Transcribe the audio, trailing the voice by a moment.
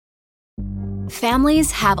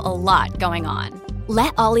Families have a lot going on.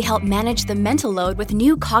 Let Ollie help manage the mental load with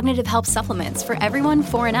new cognitive help supplements for everyone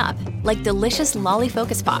 4 and up, like delicious Lolly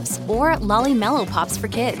Focus Pops or Lolly Mellow Pops for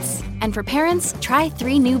kids. And for parents, try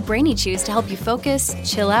 3 new Brainy Chews to help you focus,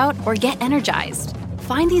 chill out, or get energized.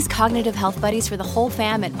 Find these cognitive health buddies for the whole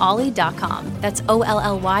fam at ollie.com. That's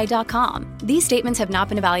OLLY.com. These statements have not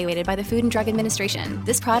been evaluated by the Food and Drug Administration.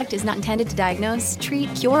 This product is not intended to diagnose,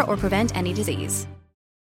 treat, cure, or prevent any disease.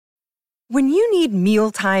 When you need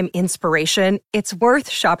mealtime inspiration, it's worth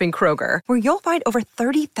shopping Kroger, where you'll find over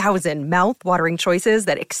 30,000 mouth-watering choices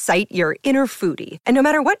that excite your inner foodie. And no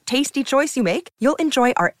matter what tasty choice you make, you'll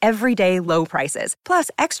enjoy our everyday low prices, plus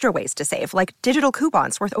extra ways to save, like digital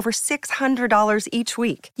coupons worth over $600 each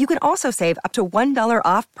week. You can also save up to $1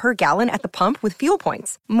 off per gallon at the pump with fuel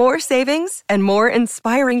points. More savings and more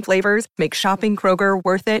inspiring flavors make shopping Kroger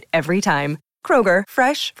worth it every time. Kroger,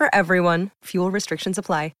 fresh for everyone. Fuel restrictions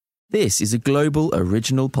apply. This is a Global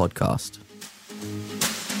Original Podcast.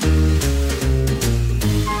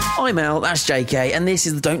 I'm Al, that's JK, and this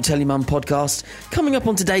is the Don't Tell Your Mum podcast. Coming up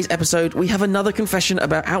on today's episode, we have another confession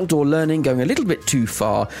about outdoor learning going a little bit too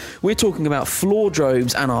far. We're talking about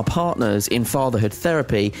floordrobes and our partners in fatherhood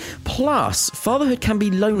therapy. Plus, fatherhood can be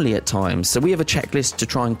lonely at times, so we have a checklist to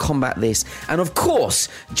try and combat this. And of course,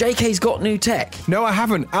 JK's got new tech. No, I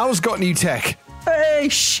haven't. Al's got new tech. Hey,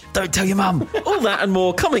 shh, don't tell your mum. All that and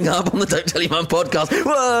more coming up on the Don't Tell Your Mum podcast.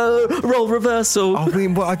 Whoa, role reversal. I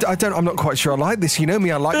mean, well, I'm not quite sure I like this. You know me,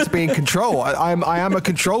 I like to be in control. I am a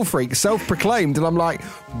control freak, self-proclaimed, and I'm like,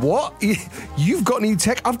 what? You've got new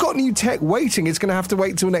tech? I've got new tech waiting. It's going to have to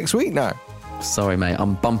wait till next week now. Sorry, mate,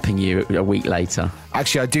 I'm bumping you a week later.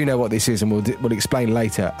 Actually, I do know what this is, and we'll explain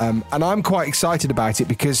later. And I'm quite excited about it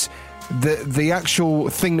because the actual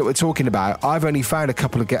thing that we're talking about, I've only found a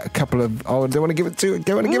couple of. Oh, I don't want to give it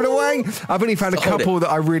away. I've only found a couple that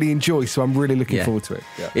I really enjoy, so I'm really looking forward to it.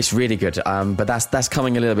 Yeah. It's really good, but that's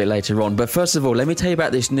coming a little bit later on. But first of all, let me tell you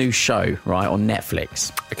about this new show, right, on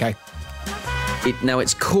Netflix. Okay.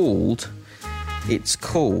 It's called.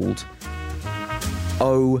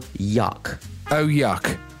 Oh Yuck. Oh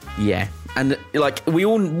Yuck. Yeah. And like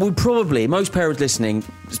most parents listening,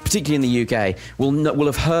 particularly in the UK, will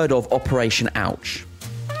have heard of Operation Ouch.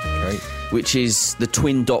 Okay. Which is the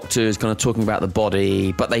twin doctors kind of talking about the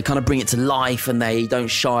body, but they kind of bring it to life and they don't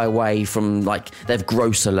shy away from, like, they have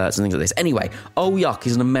gross alerts and things like this. Anyway, Oh Yuck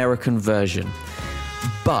is an American version.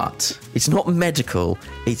 But it's not medical,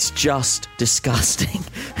 it's just disgusting.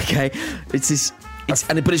 Okay? But it's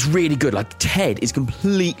really good. Like, Ted is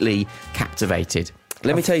completely captivated.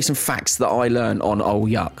 Let me tell you some facts that I learned on Oh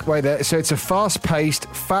Yuck. Wait there. So it's a fast-paced,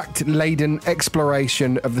 fact-laden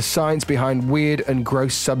exploration of the science behind weird and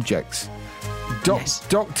gross subjects. Yes.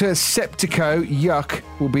 Dr. Septico Yuck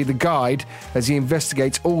will be the guide as he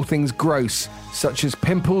investigates all things gross, such as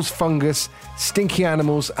pimples, fungus, stinky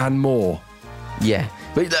animals, and more. Yeah,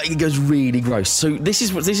 but it goes really gross. So this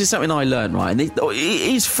is something I learned, right? And it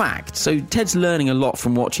is fact. So Ted's learning a lot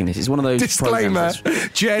from watching this. It's one of those disclaimer,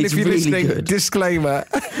 Jen, if you're really listening. Good. Disclaimer.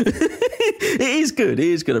 It is good. It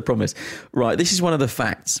is good. I promise. Right. This is one of the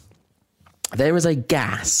facts. There is a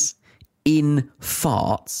gas in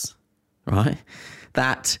farts, right,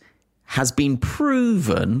 that has been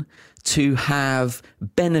proven to have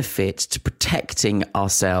benefit to protecting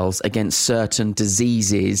ourselves against certain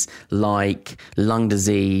diseases like lung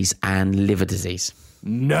disease and liver disease.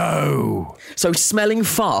 No. So smelling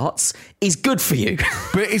farts is good for you.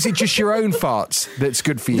 But is it just your own farts that's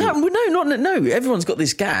good for you? No. Everyone's got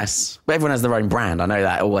this gas. But everyone has their own brand. I know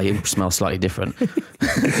that. Oh, you smell slightly different.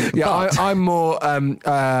 Yeah, I'm more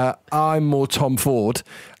Tom Ford.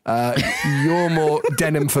 You're more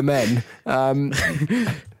Denim for Men.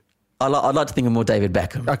 I'd like to think of more David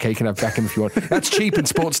Beckham. Okay, you can have Beckham if you want. That's cheap and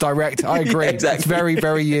Sports Direct. I agree. Yeah, exactly. It's very,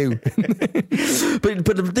 very you.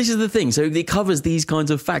 But this is the thing. So it covers these kinds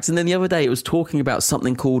of facts. And then the other day it was talking about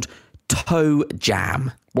something called toe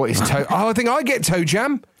jam. What is toe? Oh, I think I get toe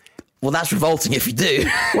jam. Well, that's revolting if you do.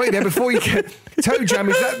 Wait there, before you get toe jam,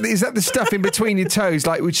 is that the stuff in between your toes,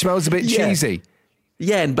 like, which smells a bit cheesy?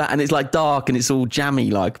 Yeah, and it's like dark and it's all jammy,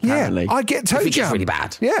 like, apparently. Yeah, I get toe jam. It's really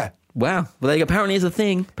bad. Yeah. Wow. Well, apparently it's a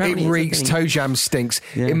thing. Apparently it reeks. Toe jam stinks.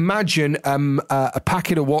 Yeah. Imagine a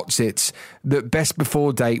packet of Wotsits that best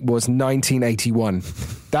before date was 1981.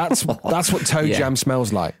 That's what toe jam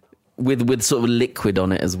smells like. With sort of liquid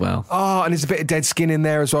on it as well. Oh, and there's a bit of dead skin in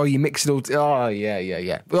there as well. You mix it all. Oh,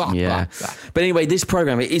 yeah. Oh, yeah. But anyway, this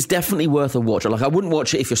program, it is definitely worth a watch. Like, I wouldn't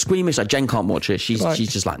watch it if you're squeamish. Like, Jen can't watch it. She's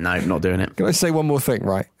just like, no, not doing it. Can I say one more thing,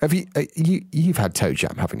 right? Have you've had toe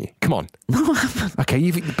jam, haven't you? Come on. No, I haven't. Okay,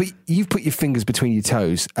 you've put your fingers between your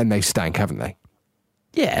toes and they stank, haven't they?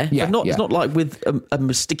 Yeah, Yeah, but yeah. it's not like with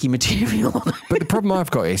a sticky material on it. But the problem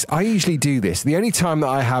I've got is I usually do this. The only time that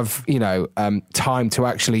I have, time to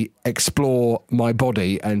actually explore my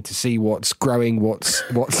body and to see what's growing, what's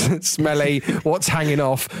smelly, what's hanging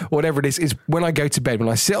off, whatever it is when I go to bed. When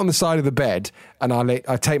I sit on the side of the bed and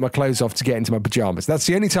I take my clothes off to get into my pajamas. That's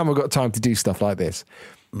the only time I've got time to do stuff like this.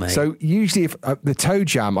 Mate. So usually if the toe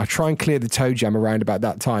jam, I try and clear the toe jam around about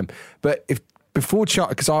that time. But before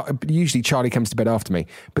Charlie, because usually Charlie comes to bed after me,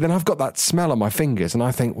 but then I've got that smell on my fingers, and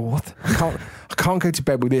I think, well, what? I can't go to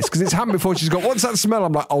bed with this because it's happened before. She's gone, what's that smell?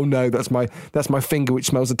 I'm like, oh no, that's my finger which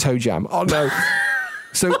smells of toe jam. Oh no.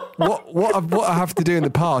 So what I have to do in the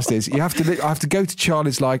past is I have to go to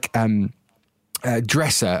Charlie's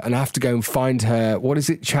dresser, and I have to go and find her, what is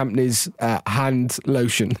it, Champney's hand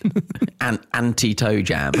lotion. Anti-toe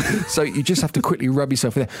jam. So you just have to quickly rub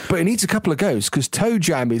yourself in there. But it needs a couple of goes because toe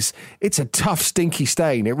jam it's a tough, stinky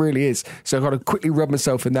stain. It really is. So I've got to quickly rub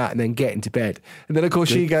myself in that and then get into bed. And then, of course,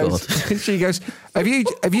 she goes, have you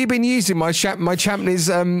been using my Champney's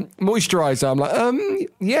moisturiser? I'm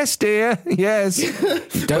like, yes, dear, yes. You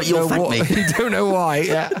don't know why.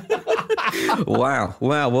 Yeah. Wow.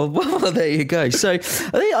 Well, there you go. So,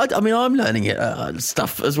 I'm learning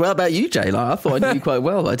stuff as well about you, Jay. Like, I thought I knew you quite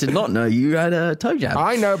well. I did not know you had a toe jam.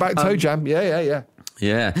 I know about toe jam. Yeah.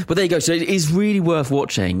 Yeah, but there you go. So it is really worth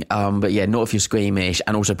watching. But yeah, not if you're squeamish,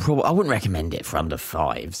 and also probably I wouldn't recommend it for under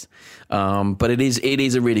 5s. But it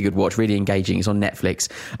is a really good watch, really engaging. It's on Netflix.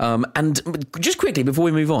 And just quickly before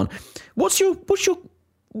we move on, what's your parenting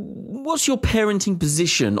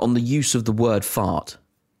position on the use of the word fart?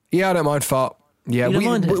 Yeah, I don't mind fart. Yeah,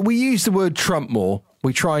 we use the word Trump more.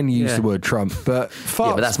 We try and use the word Trump, but farts...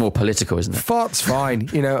 Yeah, but that's more political, isn't it? Fart's fine.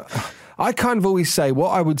 I kind of always say what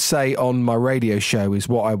I would say on my radio show is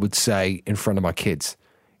what I would say in front of my kids.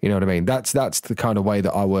 You know what I mean? That's the kind of way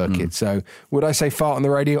that I work it. So would I say fart on the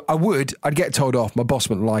radio? I would. I'd get told off. My boss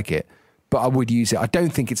wouldn't like it, but I would use it. I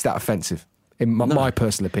don't think it's that offensive. In my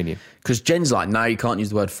personal opinion. Because Jen's like, no, you can't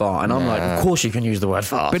use the word fart. And I'm like, of course you can use the word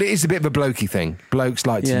fart. But it is a bit of a blokey thing. Blokes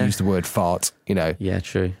like to use the word fart, Yeah,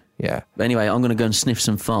 true. Yeah. But anyway, I'm going to go and sniff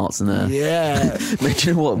some farts. And yeah. But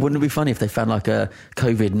you know what? Wouldn't it be funny if they found like a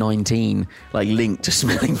COVID-19 link to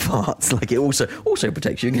smelling farts? Like it also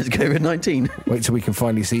protects you against COVID-19. Wait till we can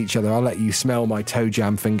finally see each other. I'll let you smell my toe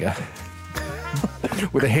jam finger.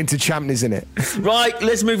 With a hint of Champneys in it. Right,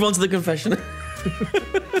 let's move on to the confession.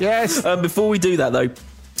 Yes. Before we do that, though,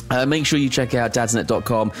 make sure you check out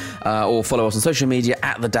dadsnet.com or follow us on social media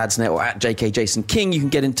at the Dadsnet or at JK Jason King. You can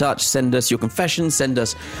get in touch, send us your confessions, send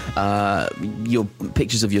us your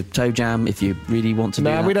pictures of your toe jam if you really want to do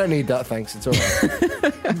that. No, we don't need that, thanks. It's all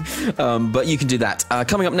right. But you can do that.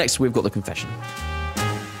 Coming up next, we've got the confession.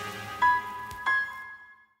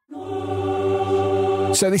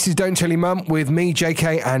 So this is Don't Tell Your Mum with me,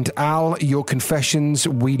 JK, and Al. Your confessions,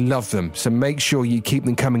 we love them. So make sure you keep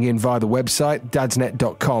them coming in via the website,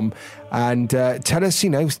 dadsnet.com, and tell us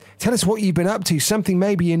what you've been up to. Something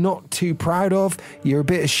maybe you're not too proud of, you're a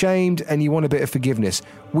bit ashamed, and you want a bit of forgiveness.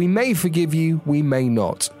 We may forgive you, we may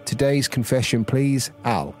not. Today's confession, please,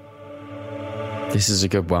 Al. This is a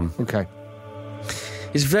good one. Okay.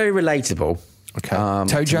 It's very relatable. Okay.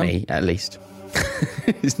 Toe jam? To me, at least.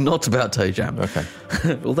 It's not about toe jam. Okay.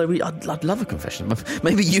 Although I'd love a confession.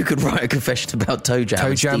 Maybe you could write a confession about toe jam.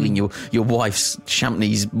 Toe jam. Stealing your wife's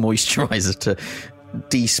Champneys moisturiser to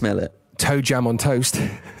de-smell it. Toe jam on toast.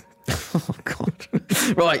 Oh, God.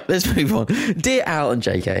 Right, let's move on. Dear Al and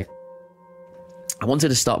JK, I wanted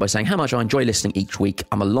to start by saying how much I enjoy listening each week.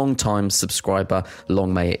 I'm a long-time subscriber.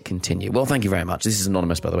 Long may it continue. Well, thank you very much. This is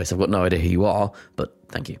anonymous, by the way, so I've got no idea who you are, but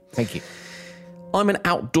thank you. Thank you. I'm an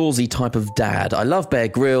outdoorsy type of dad. I love Bear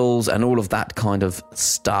Grylls and all of that kind of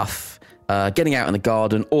stuff. Getting out in the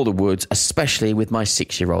garden or the woods, especially with my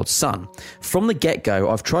 6-year-old son. From the get-go,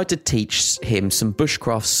 I've tried to teach him some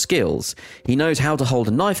bushcraft skills. He knows how to hold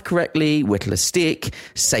a knife correctly, whittle a stick,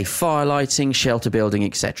 safe fire lighting, shelter building,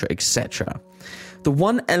 etc., etc. The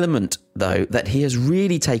one element, though, that he has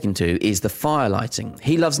really taken to is the fire lighting.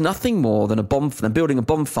 He loves nothing more than building a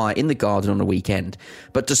bonfire in the garden on a weekend.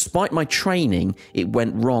 But despite my training, it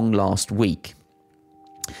went wrong last week.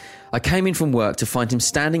 I came in from work to find him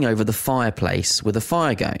standing over the fireplace with a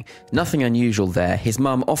fire going. Nothing unusual there. His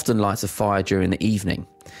mum often lights a fire during the evening.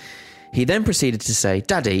 He then proceeded to say,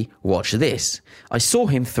 "Daddy, watch this." I saw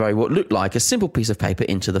him throw what looked like a simple piece of paper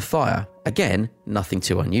into the fire. Again, nothing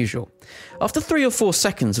too unusual. After 3 or 4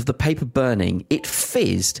 seconds of the paper burning, it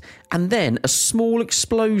fizzed, and then a small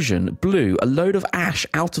explosion blew a load of ash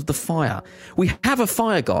out of the fire. We have a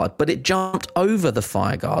fire guard, but it jumped over the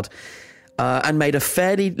fire guard. and made a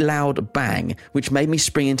fairly loud bang, which made me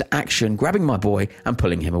spring into action, grabbing my boy and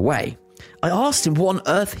pulling him away. I asked him what on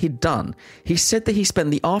earth he'd done. He said that he spent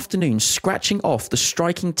the afternoon scratching off the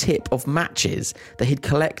striking tip of matches that he'd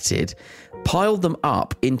collected, piled them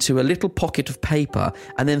up into a little pocket of paper,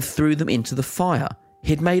 and then threw them into the fire.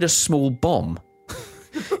 He'd made a small bomb.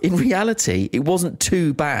 In reality, it wasn't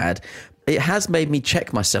too bad. It has made me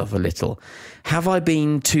check myself a little. Have I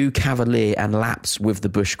been too cavalier and lapsed with the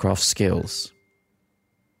bushcraft skills?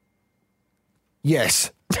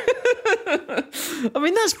 Yes. I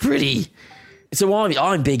mean, that's pretty... So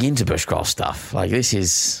I'm big into bushcraft stuff. Like, this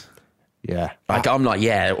is... Yeah. Like, I'm like,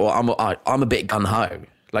 yeah, well, I'm a bit gung-ho.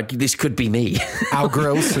 Like, this could be me. Our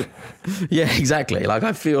grills. Yeah, exactly. Like,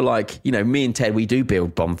 I feel like, you know, me and Ted, we do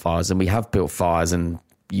build bonfires, and we have built fires and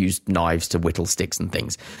used knives to whittle sticks and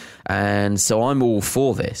things. And so I'm all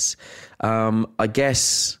for this. I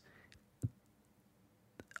guess,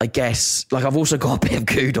 like, I've also got a bit of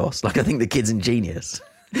kudos. Like, I think the kid's ingenious.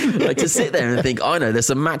 Like, to sit there and think, I know there's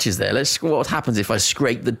some matches there. What happens if I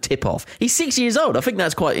scrape the tip off? He's 6 years old. I think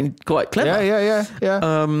that's quite clever.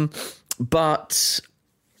 Yeah. But,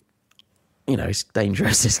 you know, it's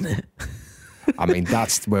dangerous, isn't it? I mean,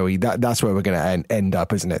 that's where we're going to end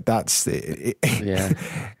up, isn't it? That's Yeah.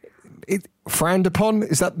 It frowned upon.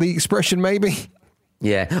 Is that the expression? Maybe.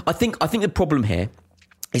 Yeah, I think the problem here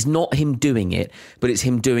is not him doing it, but it's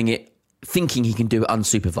him doing it thinking he can do it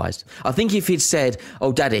unsupervised. I think if he'd said,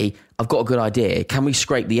 "Oh, Daddy, I've got a good idea. Can we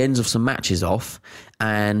scrape the ends of some matches off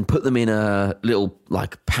and put them in a little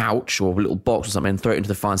like pouch or a little box or something and throw it into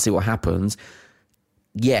the fire and see what happens?"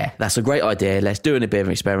 Yeah, that's a great idea. Let's do a bit of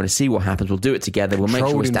an experiment and see what happens. We'll do it together. We'll make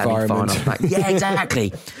sure we're standing far enough back. Yeah,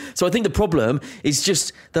 exactly. So I think the problem is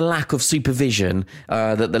just the lack of supervision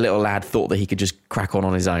that the little lad thought that he could just crack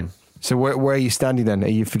on his own. So where are you standing then? Are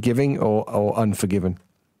you forgiving or unforgiving?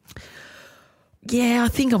 Yeah, I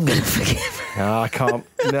think I'm going to forgive. No, I can't.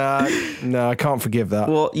 No, I can't forgive that.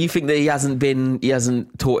 Well, you think that he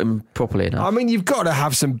hasn't taught him properly enough? I mean, you've got to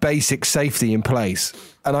have some basic safety in place,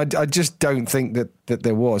 and I just don't think that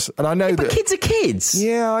there was. And I know that kids are kids.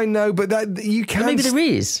 Yeah, I know, but that you can. Maybe there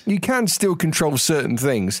is. You can still control certain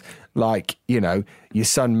things, like your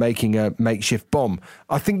son making a makeshift bomb.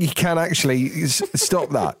 I think you can actually stop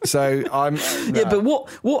that. So I'm. No. Yeah, but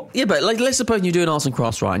what? Yeah, but like, let's suppose you're doing arts and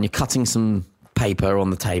crafts, right, and you're cutting some paper on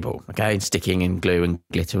the table, okay, sticking and glue and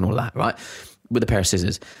glitter and all that, right, with a pair of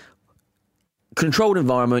scissors. Controlled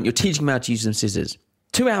environment, you're teaching him how to use some scissors.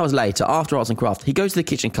 2 hours later, after arts and crafts, he goes to the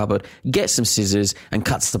kitchen cupboard, gets some scissors and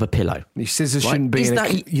cuts up a pillow. Your scissors shouldn't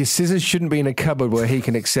be in a cupboard where he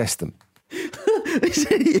can access them.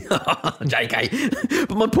 JK.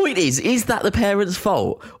 But my point is that the parent's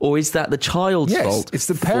fault or is that the child's fault? Yes, it's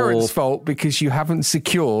the parent's fault because you haven't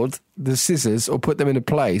secured the scissors or put them in a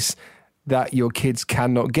place that your kids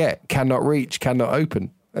cannot get, cannot reach, cannot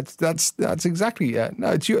open. That's exactly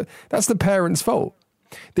no. That's the parent's fault.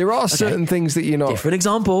 There are certain things that you're not. Different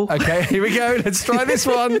example. Okay, here we go. Let's try this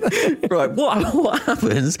one. Right. What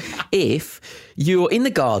happens if you're in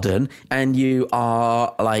the garden and you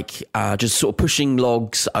are like just sort of pushing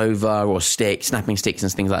logs over or snapping sticks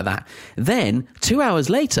and things like that? Then 2 hours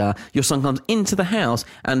later, your son comes into the house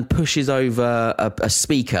and pushes over a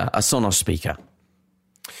speaker, a Sonos speaker.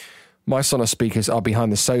 My Sonos speakers are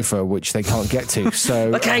behind the sofa, which they can't get to.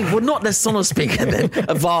 So okay, well, not the Sonos speaker then.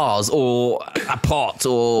 A vase or a pot or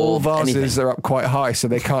all vases anything. are up quite high, so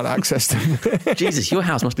they can't access them. Jesus, your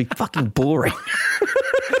house must be fucking boring.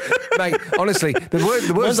 Mate, honestly, the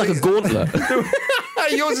worst Mine's like a gauntlet.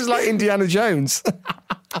 Yours is like Indiana Jones.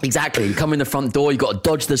 Exactly. You come in the front door, you've got to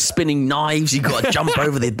dodge the spinning knives, you've got to jump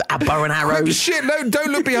over the bow and arrows. Oh, shit, no,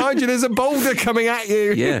 don't look behind you. There's a boulder coming at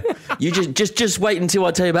you. Yeah. You just wait until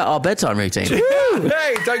I tell you about our bedtime routine.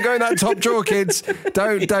 Hey, don't go in that top drawer, kids.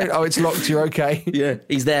 Don't. Oh, it's locked. You're okay. Yeah.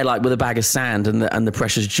 He's there like with a bag of sand and the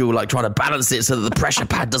precious jewel, like trying to balance it so that the pressure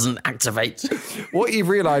pad doesn't activate. What you've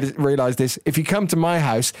realised is if you come to my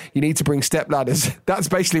house, you need to bring step ladders. That's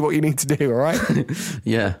basically what you need to do, all right?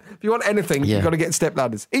 Yeah. If you want anything, you've got to get step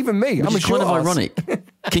ladders. Even me, I'm a short kind of ass. ironic.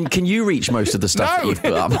 Can you reach most of the stuff that you've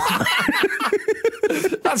put up?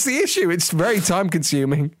 That's the issue. It's very time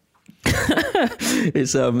consuming.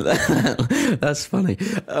 It's that's funny.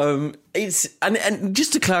 It's and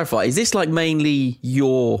just to clarify, is this like mainly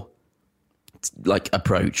your like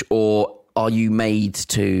approach, or are you made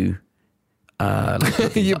to?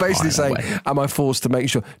 You're basically saying, am I forced to make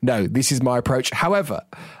sure? No, this is my approach. However,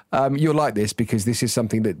 You'll like this because this is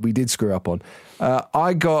something that we did screw up on.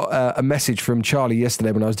 I got a message from Charlie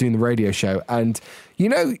yesterday when I was doing the radio show, and you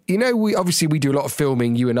know, we do a lot of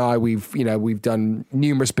filming. You and I, we've done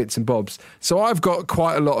numerous bits and bobs. So I've got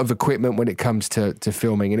quite a lot of equipment when it comes to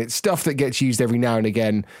filming, and it's stuff that gets used every now and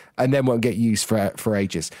again, and then won't get used for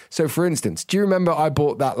ages. So, for instance, do you remember I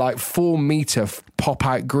bought that like 4-meter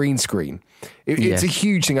pop-out green screen? It's a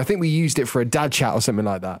huge thing. I think we used it for a dad chat or something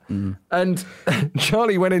like that. And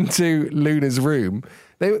Charlie went into Luna's room.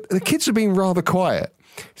 The kids were being rather quiet.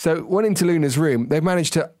 So went into Luna's room. They've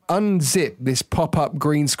managed to unzip this pop-up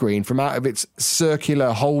green screen from out of its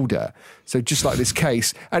circular holder. So just like this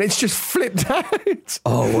case. And it's just flipped out.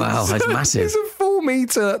 Oh, wow. That's massive. It's a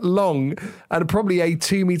 4-meter long and probably a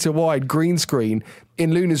 2-meter wide green screen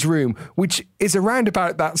in Luna's room, which is around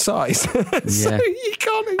about that size. So you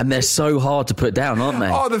can't. And they're so hard to put down, aren't they?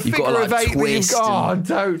 Oh, the you've figure got, of like, 8 that you've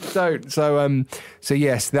got. Oh, don't. So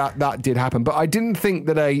yes, that did happen. But I didn't think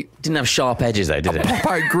that didn't have sharp edges though, did it?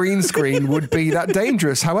 Pop-out green screen would be that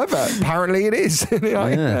dangerous. However, apparently it is.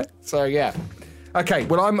 Yeah. So yeah. Okay,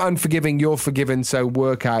 well, I'm unforgiving, you're forgiven, so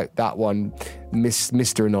work out that one,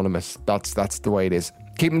 Mr. Anonymous. That's the way it is.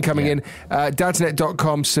 Keep them coming in.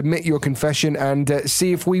 Dadsnet.com, submit your confession and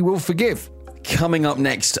see if we will forgive. Coming up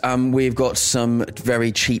next, we've got some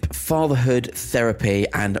very cheap fatherhood therapy,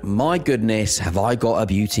 and my goodness, have I got a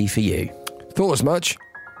beauty for you. Thought as much.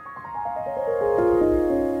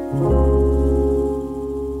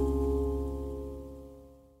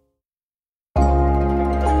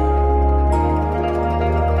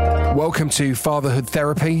 Welcome to Fatherhood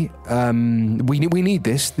Therapy. We need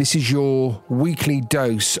this. This is your weekly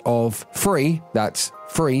dose of free, that's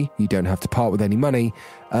free, you don't have to part with any money,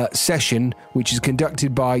 session, which is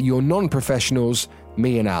conducted by your non-professionals,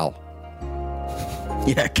 me and Al.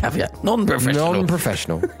 Yeah, caveat.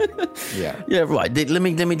 Non-professional. Yeah. Yeah, right. Let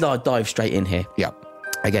me dive straight in here. Yeah.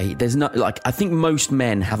 Okay, there's no, I think most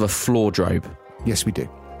men have a floordrobe. Yes, we do.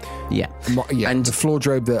 Yeah. And the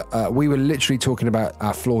floordrobe that we were literally talking about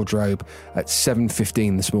our floordrobe at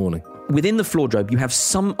 7:15 this morning. Within the floordrobe, you have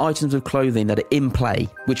some items of clothing that are in play,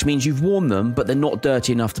 which means you've worn them, but they're not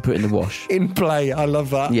dirty enough to put in the wash. In play, I love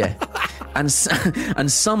that. Yeah. And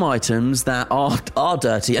some items that are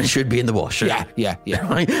dirty and should be in the wash. Yeah.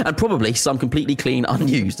 Right? And probably some completely clean,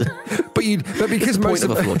 unused. But because most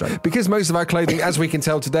of our clothing, as we can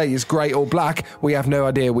tell today, is grey or black, we have no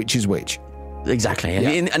idea which is which. Exactly. Yeah.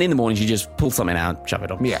 And in the mornings, you just pull something out, shove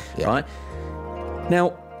it on. Yeah. Right?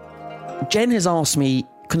 Now, Jen has asked me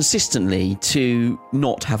consistently to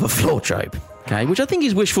not have a floordrobe, okay, which I think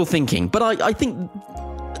is wishful thinking, but I think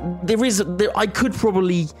I could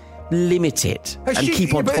probably limit it and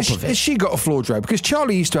keep on top of it. Has she got a floordrobe? Because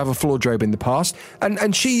Charlie used to have a floordrobe in the past,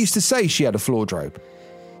 and she used to say she had a floordrobe.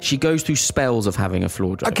 She goes through spells of having a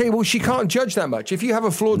floordrobe. Okay, well, she can't judge that much. If you have a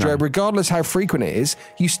floordrobe, regardless how frequent it is,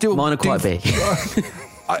 you still... Mine are quite big.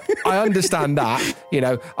 I understand that. You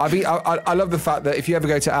know, I love the fact that if you ever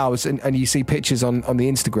go to Al's and you see pictures on the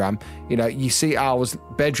Instagram, you know, you see Al's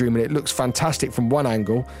bedroom and it looks fantastic from one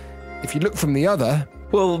angle. If you look from the other...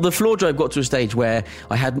 Well, the floordrobe got to a stage where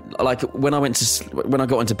I had, like, when I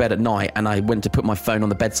got into bed at night and I went to put my phone on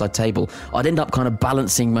the bedside table, I'd end up kind of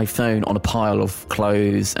balancing my phone on a pile of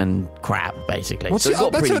clothes and crap, basically. That's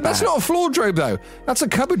not a floordrobe, though. That's a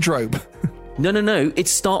cupboard robe. No. It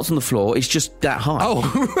starts on the floor. It's just that high.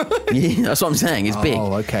 Oh, yeah, that's what I'm saying. It's big.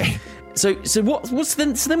 Oh, okay. So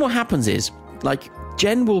then what happens is, like,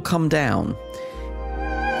 Jen will come down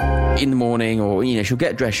in the morning, or, you know, she'll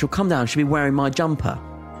get dressed, she'll come down, she'll be wearing my jumper,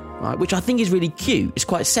 right, which I think is really cute. It's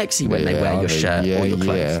quite sexy when they wear your shirt or your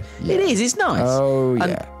clothes. Yeah. It is, it's nice. Oh, yeah.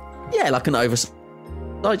 And, yeah, like an oversized,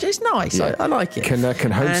 it's nice. Yeah. I like it. Can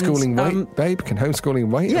homeschooling wait, babe? Can homeschooling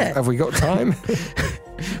wait? Yeah. Have we got time?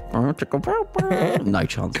 No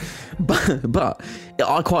chance. But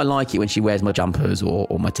I quite like it when she wears my jumpers or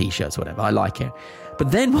my t-shirts or whatever. I like it.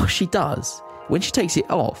 But then what she does, when she takes it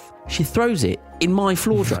off, she throws it in my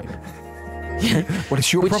floordrobe. Yeah. Well,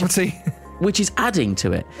 it's your property. Which is adding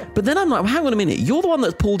to it. But then I'm like, well, hang on a minute. You're the one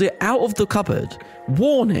that's pulled it out of the cupboard,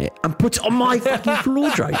 worn it, and put it on my fucking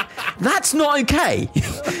floordrobe. That's not okay.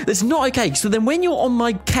 That's not okay. So then when you're on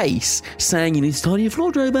my case saying, you need to tidy your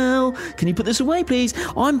floordrobe, Al, can you put this away, please?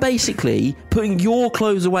 I'm basically putting your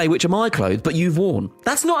clothes away, which are my clothes, but you've worn.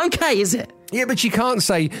 That's not okay, is it? Yeah, but you can't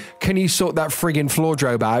say, can you sort that friggin'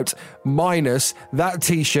 floordrobe out, minus that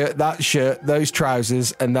T-shirt, that shirt, those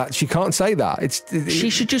trousers, and that. She can't say that. She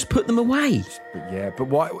should just put them away. Yeah, but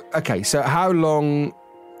why? Okay, so how long,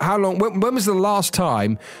 when was the last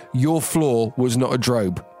time your floor was not a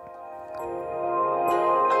drobe?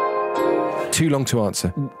 Too long to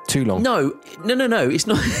answer. Too long. No. It's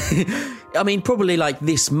not. I mean, probably like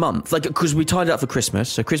this month, like because we tidied up for Christmas.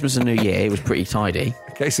 So Christmas and New Year, it was pretty tidy.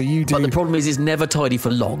 Okay, so you do. But the problem is, it's never tidy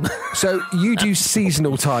for long. So you do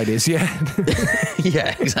seasonal tidies, yeah?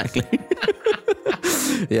 Yeah, exactly.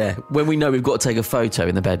 Yeah, when we know we've got to take a photo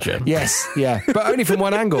in the bedroom. Yes, yeah, but only from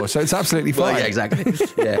one angle, so it's absolutely fine. Well, yeah, exactly.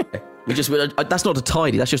 Yeah, that's not a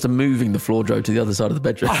tidy. That's just a moving the floor drobe to the other side of the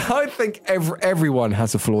bedroom. I think everyone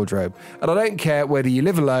has a floor drobe, and I don't care whether you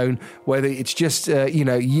live alone, whether it's just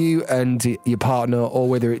you and your partner, or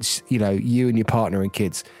whether it's you and your partner and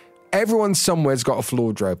kids. Everyone somewhere's got a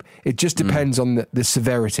floor drobe. It just depends on the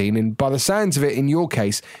severity. And by the sounds of it, in your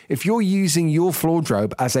case, if you're using your floor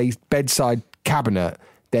drobe as a bedside cabinet,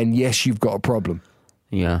 then yes, you've got a problem.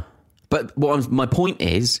 Yeah. But my point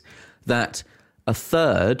is that a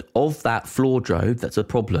third of that floor drobe that's a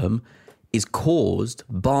problem is caused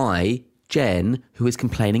by Jen, who is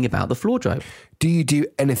complaining about the floor drobe. Do you do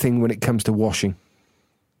anything when it comes to washing?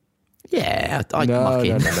 Yeah, I No. muck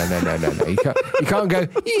in. No. You can't go,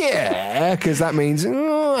 yeah, because that means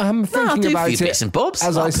I'm thinking about a few it. bits and bobs.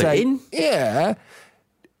 As I'll I put say, it in. yeah.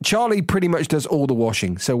 Charlie pretty much does all the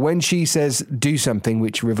washing. So when she says do something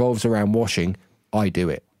which revolves around washing, I do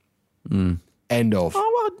it. End of.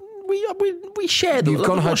 Oh, well, we share the You've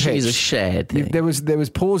gone high washing is a pitched. shared thing. There was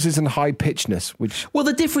pauses and high pitchedness, which Well,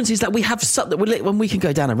 the difference is that we have when we can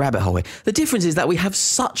go down a rabbit hole here. The difference is that we have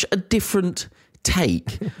such a different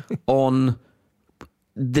take on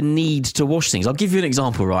the need to wash things. I'll give you an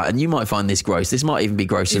example, right? And you might find this gross. This might even be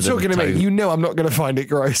grosser you're than talking to toe. me. You know I'm not going to find it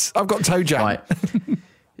gross. I've got toe jam. Right.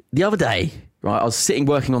 The other day, right, I was sitting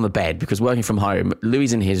working on the bed because working from home.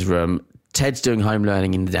 Louis in his room. Ted's doing home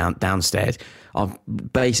learning in the downstairs. I'm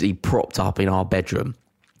basically propped up in our bedroom,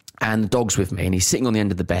 and the dog's with me, and he's sitting on the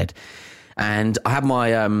end of the bed. And I had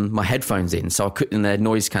my my headphones in, so I couldn't, and they're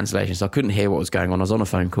noise cancellation, so I couldn't hear what was going on. I was on a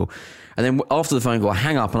phone call, and then after the phone call, I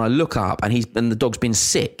hang up and I look up, and the dog's been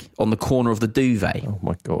sick on the corner of the duvet. Oh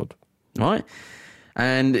my God. Right.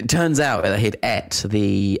 And it turns out that he'd ate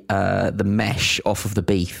the mesh off of the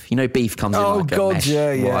beef. You know, beef comes in like a mesh.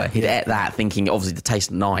 Yeah. Right. He'd ate that thinking, obviously, it tastes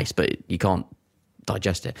nice, but you can't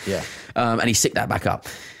digest it. Yeah. And he sicked that back up.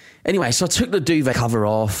 Anyway, so I took the duvet cover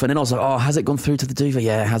off, and then I was like, oh, has it gone through to the duvet?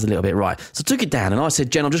 Yeah, it has a little bit, right. So I took it down, and I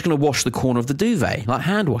said, Jen, I'm just going to wash the corner of the duvet, like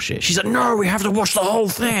hand wash it. She's like, no, we have to wash the whole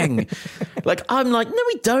thing. I'm like, no,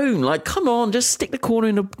 we don't. Like, come on, just stick the corner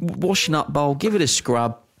in a washing up bowl, give it a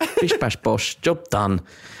scrub, bish, bash, bosh, job done.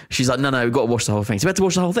 She's like, no, we've got to wash the whole thing. So we had to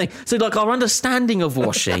wash the whole thing. So, like, our understanding of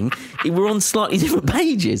washing, we're on slightly different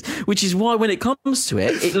pages, which is why when it comes to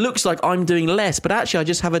it, it looks like I'm doing less, but actually I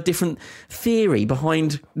just have a different theory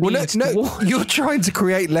behind need to wash. You're trying to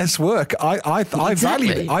create less work. I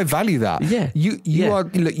value that. Yeah. You are.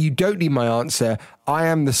 Look, you don't need my answer. I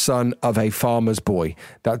am the son of a farmer's boy.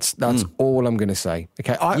 That's all I'm going to say.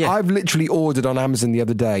 Okay, I've literally ordered on Amazon the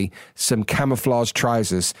other day some camouflage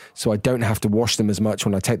trousers, so I don't have to wash them as much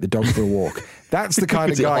when I take the dog for a walk. That's the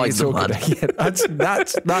kind of guy you're talking to. Yeah,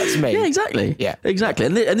 that's me. Yeah, exactly. Yeah, exactly.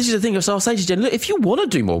 And this is the thing. So I'll say to Jen, look, if you want to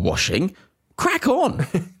do more washing, crack on.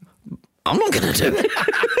 I'm not going to do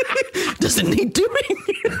it. Doesn't need doing.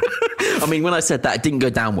 I mean, when I said that, it didn't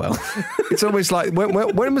go down well. It's almost like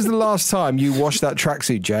when was the last time you washed that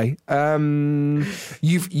tracksuit, Jay?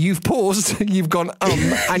 You've paused, you've gone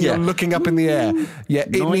and you're looking up in the air. Yeah,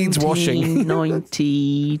 it needs washing.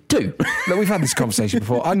 1992. No, we've had this conversation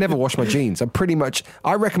before. I never wash my jeans.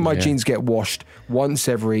 I reckon my jeans get washed once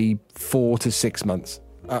every 4 to 6 months.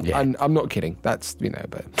 And I'm not kidding. That's,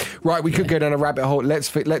 but right, we could go down a rabbit hole.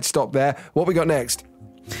 Let's stop there. What we got next?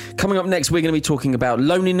 Coming up next, we're going to be talking about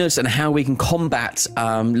loneliness and how we can combat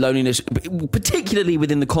loneliness, particularly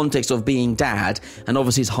within the context of being dad. And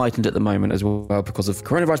obviously it's heightened at the moment as well because of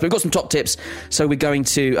coronavirus. But we've got some top tips, so we're going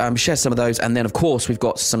to share some of those. And then, of course, we've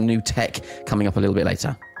got some new tech coming up a little bit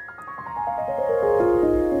later.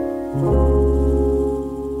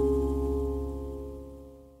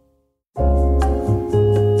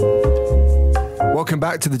 Welcome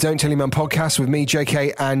back to the Don't Tell Your Mum podcast with me,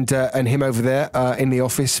 JK, and him over there in the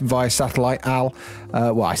office via satellite, Al.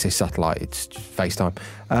 Well, I say satellite, it's FaceTime.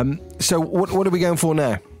 So what are we going for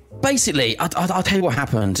now? Basically, I'll tell you what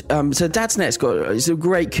happened. So Dadsnet's it's a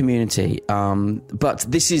great community, but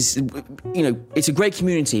this is, it's a great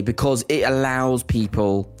community because it allows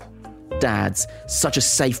people, dads, such a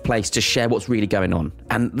safe place to share what's really going on.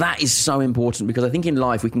 And that is so important because I think in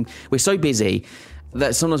life we're so busy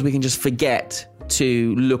that sometimes we can just forget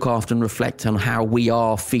to look after and reflect on how we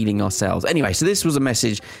are feeling ourselves. Anyway, so this was a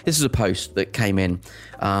message, this was a post that came in.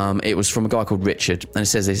 It was from a guy called Richard, and it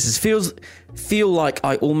says this: it feel like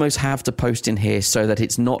I almost have to post in here so that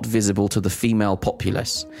it's not visible to the female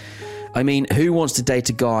populace. I mean, who wants to date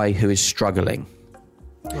a guy who is struggling?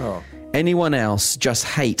 Oh. Anyone else just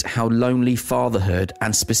hate how lonely fatherhood,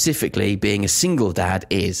 and specifically being a single dad,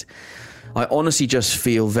 is. I honestly just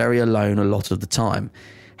feel very alone a lot of the time.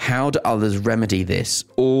 How do others remedy this?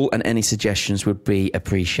 All and any suggestions would be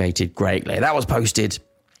appreciated greatly. That was posted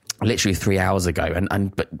literally 3 hours ago,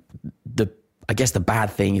 but I guess the bad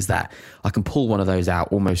thing is that I can pull one of those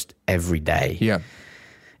out almost every day. Yeah,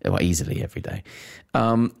 well, easily every day.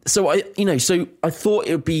 So I thought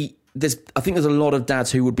it would be. I think there's a lot of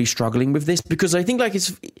dads who would be struggling with this, because I think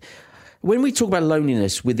when we talk about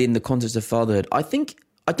loneliness within the context of fatherhood, I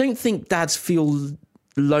don't think dads feel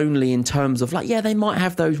lonely in terms of they might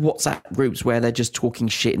have those WhatsApp groups where they're just talking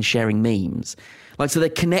shit and sharing memes, so they're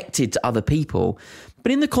connected to other people.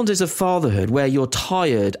 But in the context of fatherhood, where you're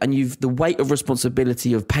tired and you've the weight of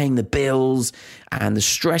responsibility of paying the bills and the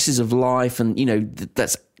stresses of life, and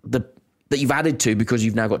that you've added to because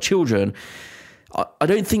you've now got children, I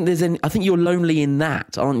don't think there's any. I think you're lonely in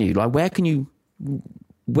that, aren't you?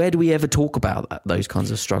 Where do we ever talk about those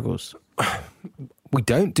kinds of struggles? We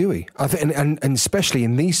don't, do we? I think, and especially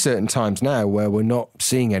in these certain times now where we're not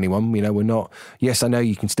seeing anyone. We're not. Yes, I know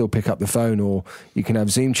you can still pick up the phone or you can have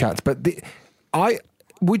Zoom chats, but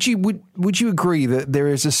would you agree that there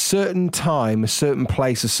is a certain time, a certain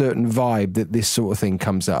place, a certain vibe that this sort of thing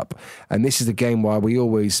comes up? And this is again why we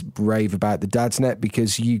always rave about the Dad's Net,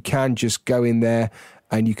 because you can just go in there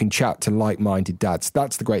and you can chat to like-minded dads.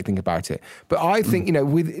 That's the great thing about it. But I think,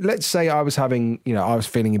 let's say I was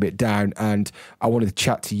feeling a bit down and I wanted to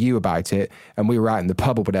chat to you about it, and we were out in the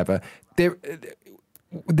pub or whatever,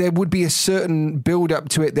 there would be a certain build up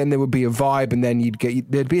to it, then there would be a vibe, and then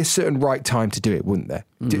there'd be a certain right time to do it, wouldn't there?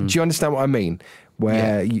 Do you understand what I mean?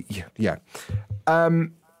 Where, yeah.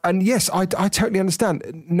 And yes, I totally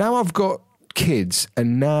understand. Now I've got kids,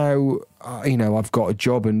 and now, I've got a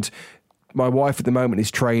job, and my wife at the moment is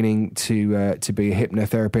training to be a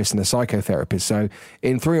hypnotherapist and a psychotherapist. So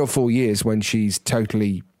in 3 or 4 years, when she's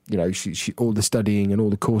totally, she all the studying and all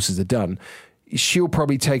the courses are done, she'll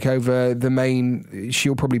probably take over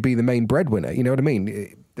she'll probably be the main breadwinner. You know what I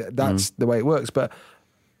mean? That's the way it works. But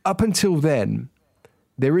up until then,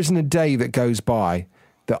 there isn't a day that goes by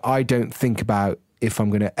that I don't think about if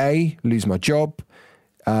I'm going to A, lose my job,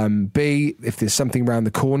 B, if there's something around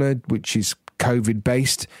the corner, which is COVID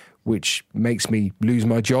based, which makes me lose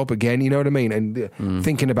my job again, you know what I mean? And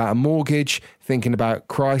thinking about a mortgage, thinking about,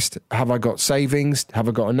 Christ, have I got savings? Have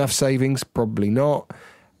I got enough savings? Probably not.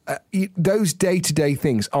 Those day-to-day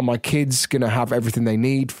things, are my kids going to have everything they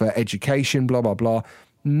need for education, blah, blah, blah.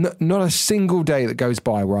 Not a single day that goes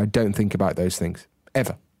by where I don't think about those things,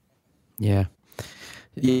 ever. Yeah.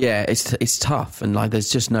 Yeah, it's tough, and there's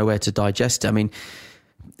just nowhere to digest it. I mean,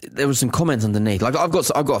 there was some comments underneath. I've got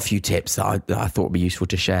a few tips that I thought would be useful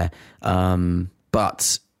to share,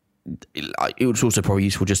 but it was also probably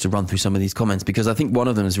useful just to run through some of these comments, because I think one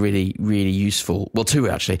of them is really, really useful. Well, two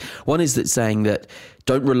actually. One is that saying that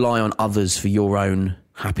don't rely on others for your own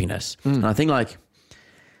happiness, and I think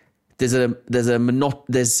there's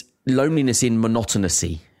loneliness in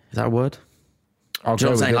monotonacy. Is that a word? I'll Do you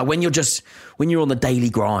know what I'm saying? it. When you're on the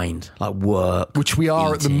daily grind, like work, which we are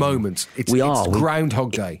eating, at the moment. It's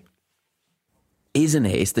Groundhog Day, isn't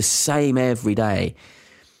it? It's the same every day.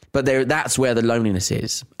 But that's where the loneliness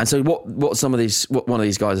is. And so what one of these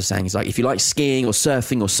guys are saying is if you like skiing or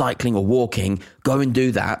surfing or cycling or walking, go and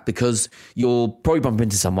do that, because you'll probably bump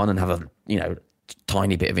into someone and have a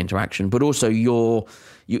tiny bit of interaction. But also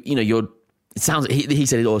it sounds, he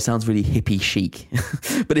said it all sounds really hippie chic,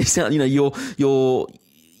 but it sounds,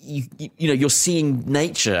 you're seeing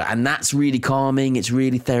nature, and that's really calming. It's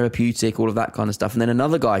really therapeutic, all of that kind of stuff. And then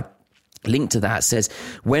another guy linked to that says,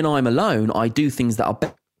 when I'm alone, I do things that are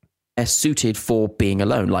best suited for being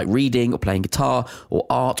alone, like reading or playing guitar or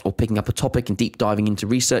art or picking up a topic and deep diving into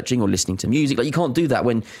researching or listening to music. You can't do that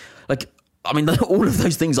when, all of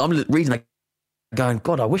those things I'm reading, going,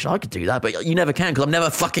 God, I wish I could do that, but you never can, because I'm never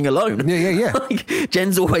fucking alone. Yeah.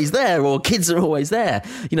 Jen's always there, or kids are always there.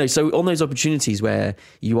 So on those opportunities where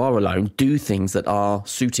you are alone, do things that are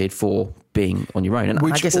suited for being on your own. And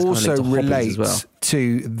which I guess also relates as well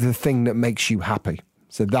to the thing that makes you happy.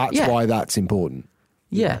 So that's why that's important.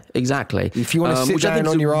 Yeah, exactly. If you want to sit down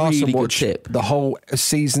on your ass and watch the whole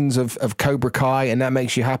seasons of Cobra Kai, and that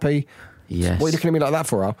makes you happy, yes. What are you looking at me like that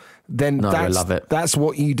for, Al? Then I love it. That's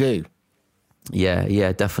what you do.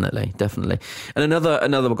 Yeah, definitely. And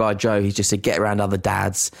another guy, Joe, he just said get around other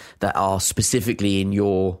dads that are specifically in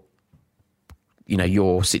your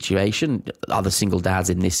situation, other single dads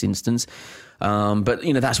in this instance. But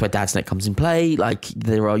that's where Dadsnet comes in play. Like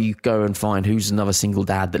you go and find who's another single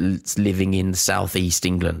dad that's living in Southeast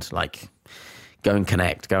England. Like go and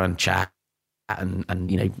connect, go and chat and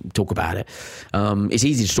talk about it. It's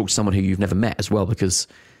easy to talk to someone who you've never met as well, because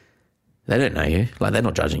they don't know you. Like, they're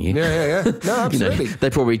not judging you. Yeah. No, absolutely.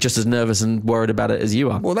 They're probably just as nervous and worried about it as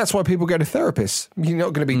you are. Well, that's why people go to therapists. You're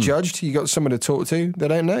not going to be judged. You got someone to talk to. They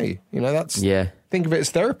don't know you. Think of it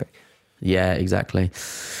as therapy. Yeah, exactly.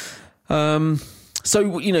 So,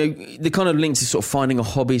 the kind of links is sort of finding a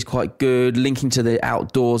hobby is quite good. Linking to the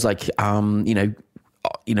outdoors, like,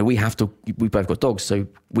 we've both got dogs, so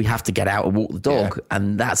we have to get out and walk the dog. Yeah.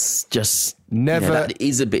 And that's just that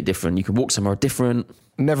is a bit different. You can walk somewhere different.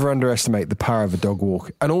 Never underestimate the power of a dog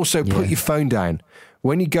walk. And also put your phone down.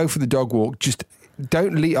 When you go for the dog walk, just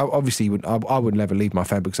don't leave. Obviously, I would never leave my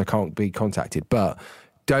phone because I can't be contacted, but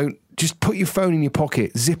just put your phone in your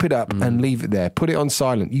pocket, zip it up and leave it there. Put it on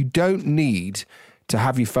silent. You don't need to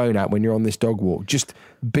have your phone out when you're on this dog walk. Just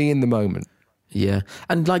be in the moment. Yeah.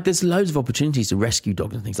 And like, there's loads of opportunities to rescue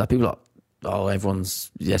dogs and things. Like, people are like,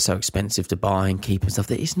 everyone's so expensive to buy and keep and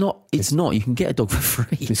stuff. It's not. You can get a dog for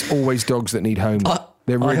free. There's always dogs that need homes.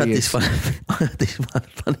 There really is. I had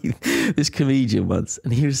this comedian once,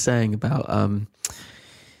 and he was saying about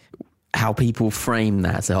how people frame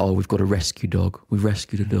that. Say, we've got a rescue dog. We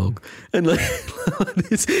rescued a dog. And like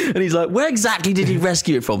this, and he's like, where exactly did he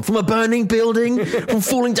rescue it from? From a burning building? From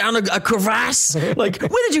falling down a crevasse? Like,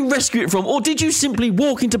 where did you rescue it from? Or did you simply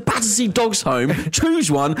walk into Battersea Dog's home, choose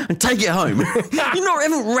one, and take it home? You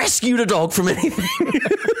haven't rescued a dog from anything.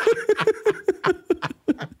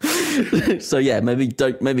 So maybe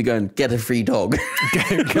go and get a free dog.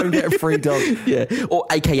 go and get a free dog. Yeah, or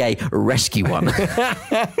AKA rescue one.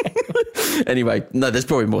 Anyway, no, there's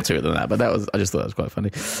probably more to it than that, but I just thought that was quite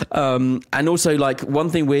funny. And also, like, one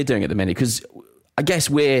thing we're doing at the minute, because I guess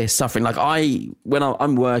we're suffering. Like, when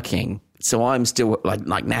I'm working, so I'm still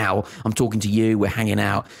like now I'm talking to you, we're hanging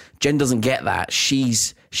out. Jen doesn't get that.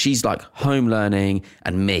 She's like home learning,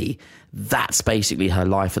 and me. That's basically her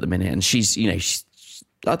life at the minute, and she's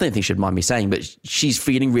I don't think she'd mind me saying, but she's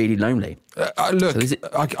feeling really lonely. Look,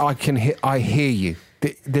 I hear you.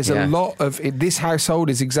 There's a lot of this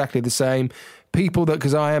household is exactly the same. People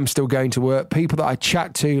because I am still going to work. People that I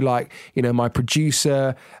chat to, like my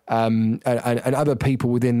producer and other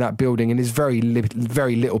people within that building, and there's very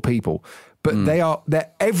little people, but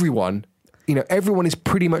they're everyone. Everyone is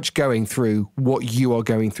pretty much going through what you are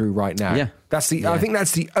going through right now. Yeah. I think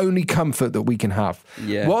that's the only comfort that we can have.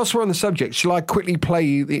 Yeah. Whilst we're on the subject, shall I quickly play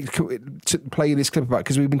you this clip about,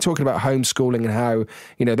 because we've been talking about homeschooling and how,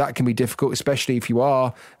 that can be difficult, especially if you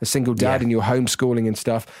are a single dad and you're homeschooling and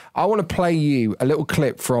stuff. I want to play you a little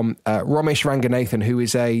clip from Romesh Ranganathan, who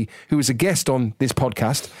is a guest on this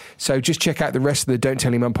podcast. So just check out the rest of the Don't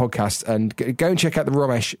Tell Your Mum podcast and go and check out the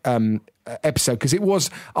Romesh episode, because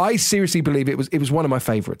I seriously believe it was one of my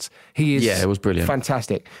favourites. It was brilliant,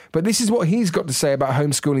 fantastic. But this is what he's got to say about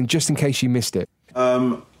homeschooling, just in case you missed it.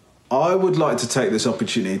 I would like to take this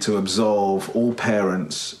opportunity to absolve all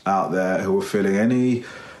parents out there who are feeling any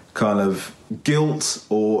kind of guilt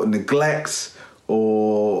or neglect,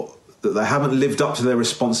 or that they haven't lived up to their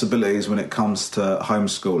responsibilities when it comes to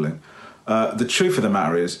homeschooling. The truth of the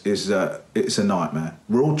matter is that it's a nightmare.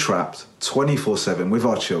 We're all trapped 24/7 with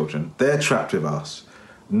our children. They're trapped with us.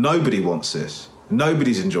 Nobody wants this.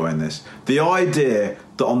 Nobody's enjoying this. The idea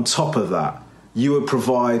that on top of that, you would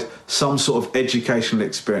provide some sort of educational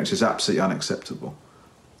experience is absolutely unacceptable.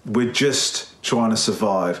 We're just trying to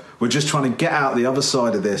survive. We're just trying to get out the other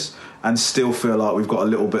side of this and still feel like we've got a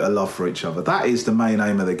little bit of love for each other. That is the main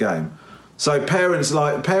aim of the game. So parents who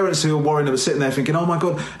are worrying about sitting there thinking, oh my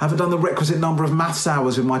God, haven't done the requisite number of maths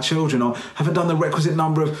hours with my children, or haven't done the requisite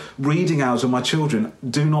number of reading hours with my children,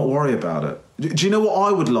 do not worry about it. Do you know what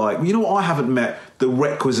I would like? You know what I haven't met the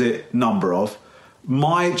requisite number of?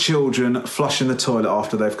 My children flushing the toilet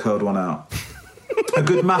after they've curled one out. A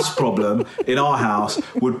good maths problem in our house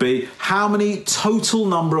would be, how many total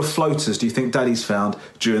number of floaters do you think Daddy's found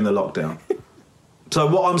during the lockdown? So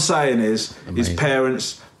what I'm saying is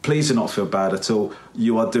parents, please do not feel bad at all.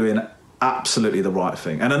 You are doing absolutely the right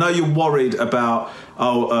thing. And I know you're worried about,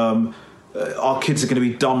 our kids are going to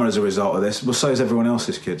be dumber as a result of this. Well, so is everyone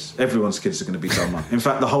else's kids. Everyone's kids are going to be dumber. In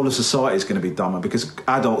fact, the whole of society is going to be dumber because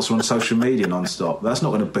adults are on social media non-stop. That's not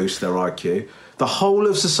going to boost their IQ. The whole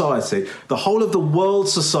of society, the whole of the world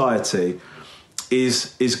society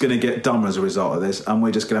is going to get dumber as a result of this, and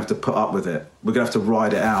we're just going to have to put up with it. We're going to have to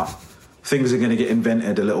ride it out. things are going to get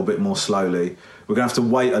invented a little bit more slowly. We're going to have to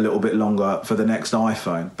wait a little bit longer for the next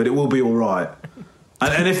iPhone, but it will be all right.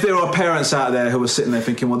 And if there are parents out there who are sitting there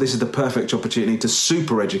thinking, well, this is the perfect opportunity to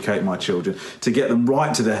super educate my children, to get them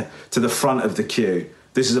right to the front of the queue,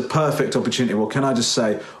 this is a perfect opportunity. Well, can I just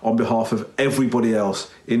say, on behalf of everybody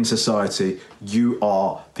else in society, you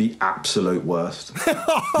are the absolute worst.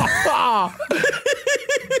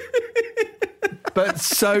 But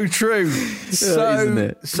so true. Isn't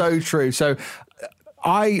it? So true. So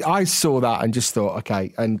I saw that and just thought,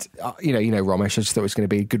 okay, and you know, Romesh, I just thought it was going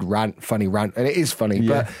to be a good rant, funny rant, and it is funny,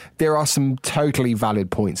 but there are some totally valid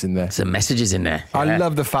points in there. Some messages in there. I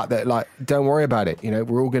love the fact that, like, don't worry about it. You know,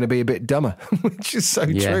 we're all going to be a bit dumber, which is so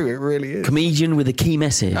true. It really is. Comedian with a key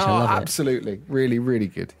message. I love absolutely. It. Really, really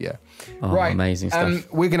good. Yeah. Oh, right. Amazing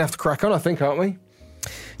stuff. We're going to have to crack on, I think, aren't we?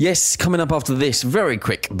 Yes, coming up after this very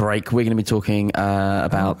quick break, we're going to be talking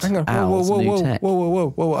about Al's new tech.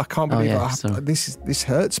 Whoa! I can't believe this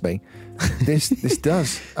hurts me. This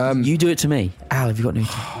does. You do it to me, Al. Have you got new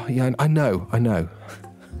tech? Yeah, I know.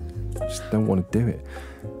 Just don't want to do it.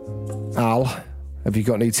 Al, have you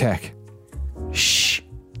got new tech? Shh!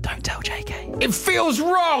 Don't tell JK. It feels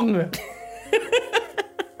wrong.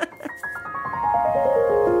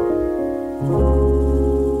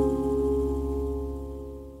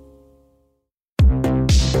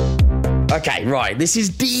 Okay, right. This is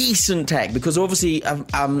decent tech because obviously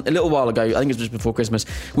a little while ago, I think it was just before Christmas,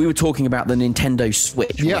 we were talking about the Nintendo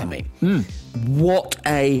Switch. Yeah. What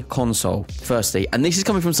a console, firstly. And this is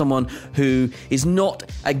coming from someone who is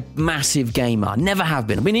not a massive gamer. Never have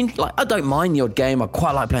been. I don't mind the odd game. I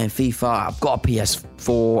quite like playing FIFA. I've got a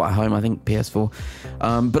PS4 at home, I think, PS4.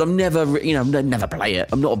 But I'm never, never play it.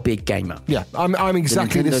 I'm not a big gamer. Yeah, I'm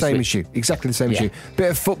exactly the same as you. Exactly the same as you.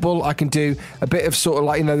 Bit of football I can do. A bit of sort of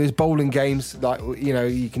like, there's bowling games, like,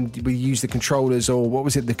 we use the controllers, or what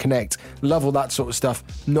was it, the Kinect. Love all that sort of stuff.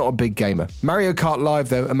 Not a big gamer. Mario Kart Live,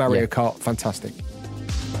 though, a Mario Kart, fantastic.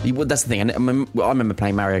 That's the thing. And I remember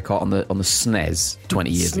playing Mario Kart on the SNES 20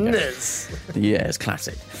 years ago. Yeah, it's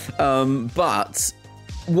classic. But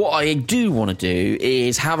what I do want to do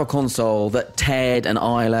is have a console that Ted and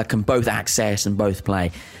Isla can both access and both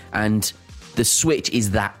play. And the Switch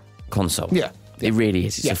is that console. Yeah. It really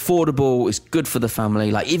is. It's affordable. It's good for the family.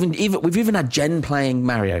 Like even we've even had Jen playing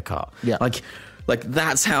Mario Kart. Yeah. Like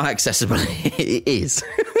that's how accessible it is.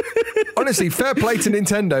 Honestly, fair play to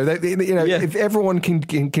Nintendo. If everyone can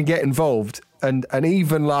get involved, and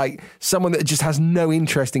even like someone that just has no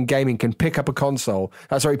interest in gaming can pick up a console,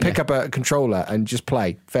 pick up a controller and just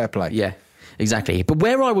play. Fair play. Yeah, exactly. But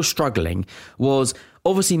where I was struggling was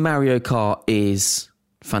obviously Mario Kart is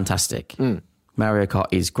fantastic. Mario Kart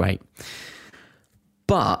is great.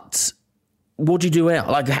 But what do you do out?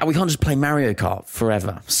 Like, we can't just play Mario Kart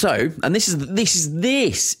forever. So, and this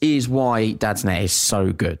is why Dad's Net is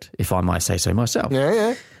so good, if I might say so myself.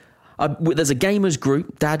 Yeah. There's a gamers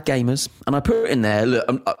group, Dad Gamers, and I put it in there.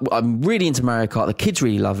 Look, I'm really into Mario Kart. The kids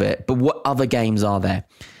really love it, but what other games are there?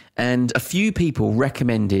 And a few people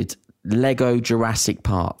recommended Lego Jurassic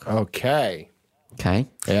Park. Okay.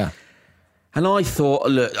 Yeah. And I thought,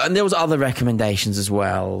 look, and there was other recommendations as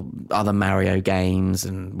well, other Mario games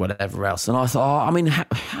and whatever else. And I thought,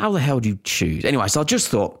 how the hell do you choose? Anyway, so I just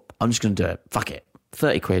thought, I'm just going to do it. Fuck it.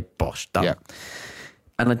 30 quid, bosh, done. Yeah.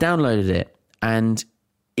 And I downloaded it, and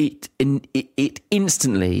it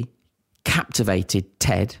instantly captivated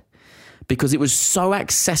Ted because it was so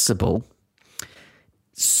accessible,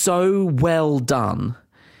 so well done.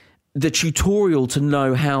 The tutorial to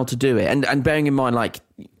know how to do it, and bearing in mind, like,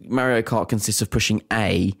 Mario Kart consists of pushing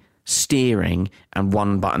A, steering, and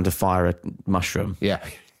one button to fire a mushroom. Yeah.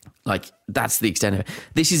 Like, that's the extent of it.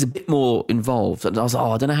 This is a bit more involved. And I was like,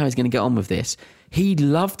 I don't know how he's going to get on with this. He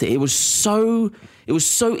loved it. It was so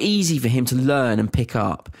easy for him to learn and pick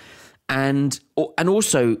up. And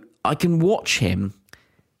also, I can watch him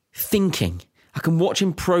thinking. I can watch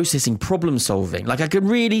him processing, problem solving. Like, I can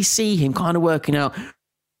really see him kind of working out,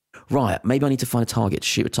 right, maybe I need to find a target to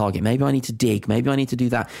shoot a target. Maybe I need to dig. Maybe I need to do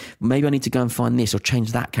that. Maybe I need to go and find this or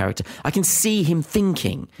change that character. I can see him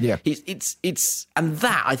thinking. Yeah. It's and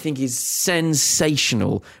that, I think, is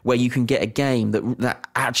sensational, where you can get a game that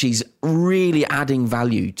actually is really adding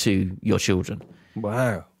value to your children.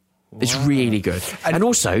 Wow. It's really good. And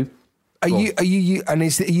also, are you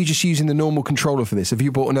just using the normal controller for this? Have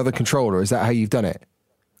you bought another controller? Is that how you've done it?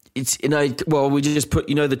 It's, we just put,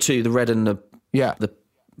 the red and the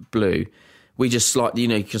blue. We just slide,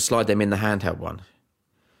 you can slide them in the handheld one.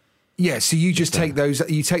 Yeah, so you just take those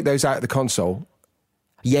out of the console.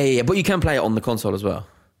 Yeah, but you can play it on the console as well.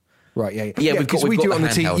 Right, yeah. Yeah, we've because got- we we've do got it on the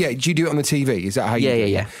the TV. handheld. Yeah, do you do it on the TV? Is that how you Yeah, do yeah, it?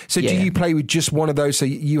 yeah. So Yeah, do yeah. you play with just one of those? So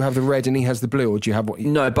you have the red and he has the blue, or do you have what?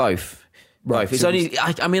 No, both. Right, Both. It's so only.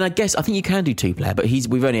 I mean, I think you can do 2-player, but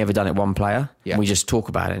we've only ever done it 1-player. Yeah. And we just talk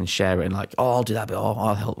about it and share it, and like, oh, I'll do that, but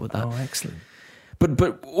I'll help with that. Oh, excellent.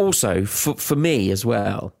 But also for me as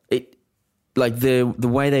well, it like the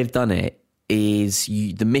way they've done it is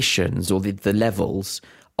the missions or the levels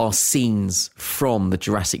are scenes from the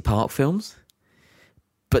Jurassic Park films,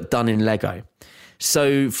 but done in Lego.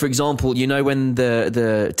 So, for example, you know when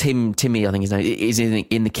the Timmy, I think his name, is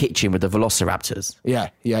in the kitchen with the Velociraptors. Yeah.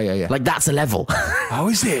 Like that's a level. How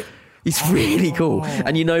is it? It's really cool.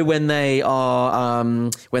 And you know when they are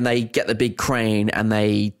when they get the big crane and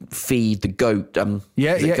they feed the goat,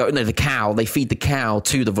 the cow, they feed the cow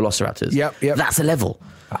to the Velociraptors. Yep. That's a level.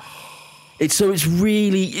 It's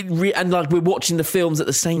really and like we're watching the films at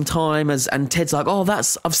the same time and Ted's like, oh,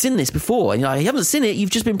 I've seen this before. And you're like, you haven't seen it, you've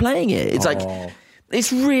just been playing it. It's like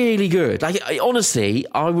it's really good. Like honestly,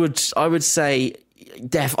 I would say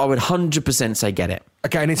I would 100% say get it.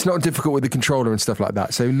 Okay, and it's not difficult with the controller and stuff like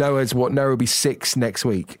that. So Noah will be 6 next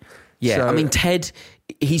week. Yeah, So- I mean Ted,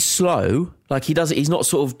 he's slow. Like he's not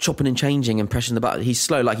sort of chopping and changing and pressing the button. He's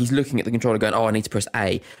slow. Like he's looking at the controller, going, "Oh, I need to press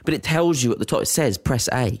A," but it tells you at the top. It says press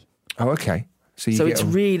A. Oh, okay. So It's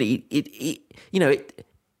really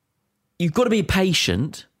you've got to be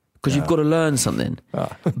patient because you've got to learn something.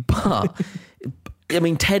 But I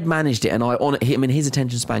mean, Ted managed it, and his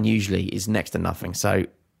attention span usually is next to nothing. So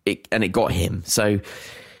it got him. So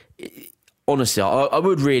honestly, I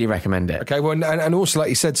would really recommend it. Okay, well, and also like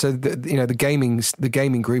you said, so the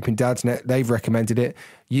gaming group in Dadsnet, they've recommended it.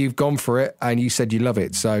 You've gone for it, and you said you love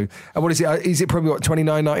it. So, and what is it? Is it probably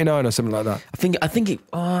 $29.99 or something like that? I think it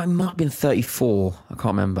might have been 34. I can't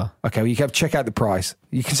remember. Okay, well, you can check out the price.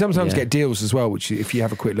 You can sometimes Yeah. get deals as well, which if you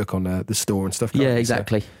have a quick look on the store and stuff. can't Yeah, you?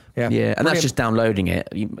 exactly. So, Yeah, and Brilliant. that's just downloading it.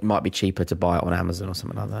 It might be cheaper to buy it on Amazon or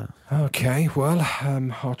something like that. Okay, well,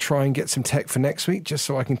 I'll try and get some tech for next week just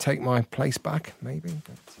so I can take my place back, maybe.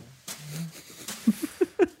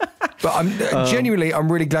 But I'm genuinely,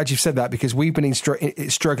 I'm really glad you've said that because we've been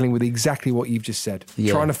struggling with exactly what you've just said.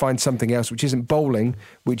 Yeah. Trying to find something else which isn't bowling,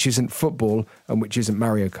 which isn't football, and which isn't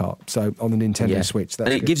Mario Kart. So on the Nintendo Switch, that's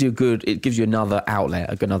and it good. gives you another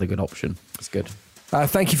outlet, another good option. It's good.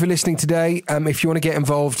 Thank you for listening today. If you want to get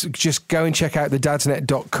involved, just go and check out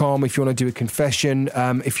thedadsnet.com if you want to do a confession.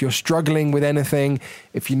 If you're struggling with anything,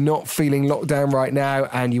 if you're not feeling locked down right now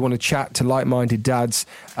and you want to chat to like-minded dads,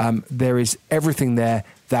 there is everything there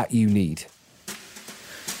that you need.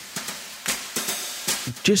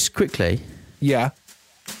 Just quickly, Yeah.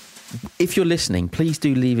 if you're listening, please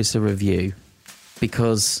do leave us a review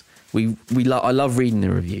because I love reading the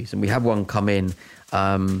reviews, and we had one come in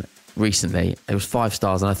recently. It was 5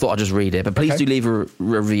 stars, and I thought I'd just read it. But please Okay. do leave a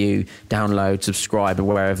review, download, subscribe, and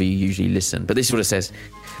wherever you usually listen. But this is what it says: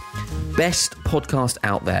 best podcast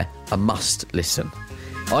out there, a must listen.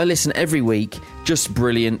 I listen every week. Just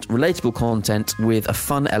brilliant, relatable content with a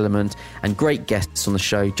fun element and great guests on the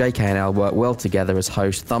show. JK and Al work well together as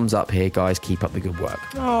hosts. Thumbs up here, guys. Keep up the good work.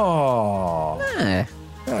 Oh, Yeah.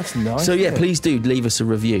 that's nice. So yeah, isn't it? please do leave us a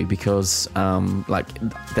review because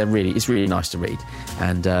it's really nice to read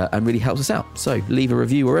and really helps us out. So leave a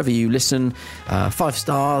review wherever you listen. 5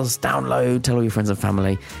 stars, download, tell all your friends and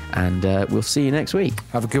family, and we'll see you next week.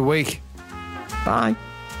 Have a good week. Bye.